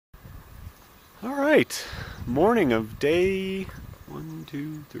All right, morning of day 4.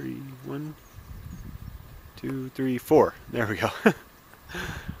 There we go.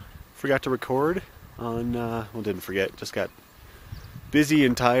 Forgot to record on, well, didn't forget, just got busy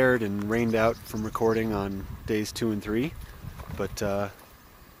and tired and rained out from recording on days 2 and 3. But,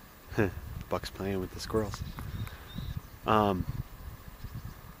 Buck's playing with the squirrels.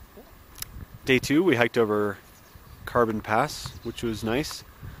 Day 2, we hiked over Carbon Pass, which was nice.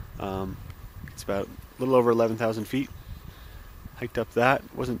 It's about a little over 11,000 feet. Hiked up that.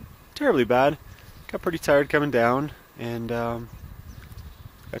 Wasn't terribly bad. Got pretty tired coming down, and got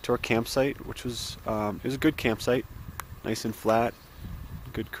to our campsite, which was it was a good campsite, nice and flat,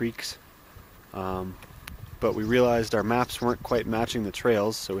 good creeks. But we realized our maps weren't quite matching the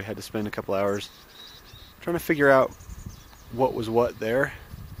trails, so we had to spend a couple hours trying to figure out what was what there.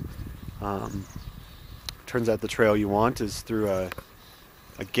 Turns out the trail you want is through a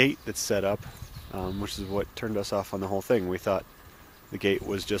gate that's set up, which is what turned us off on the whole thing. We thought the gate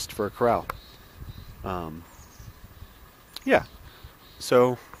was just for a corral. Yeah.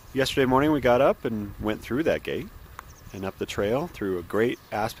 So yesterday morning we got up and went through that gate and up the trail through a great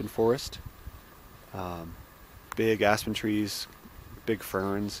aspen forest. Big aspen trees, big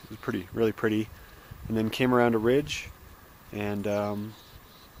ferns. It was pretty, really pretty. And then came around a ridge and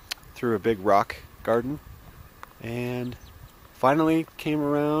through a big rock garden, and finally came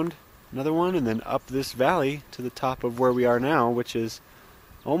around another one and then up this valley to the top of where we are now, which is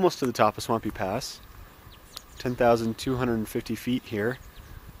almost to the top of Swampy Pass, 10,250 feet here.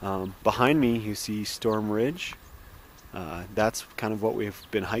 Behind me you see Storm Ridge. That's kind of what we've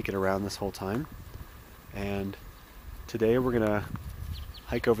been hiking around this whole time. And today we're going to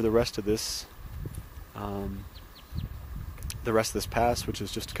hike over the rest of this pass, which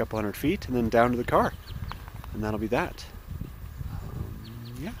is just a couple hundred feet, and then down to the car. And that'll be that.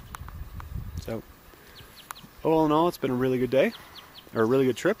 Yeah. So, all in all, it's been a really good day, or a really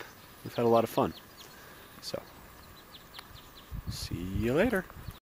good trip. We've had a lot of fun. So, see you later.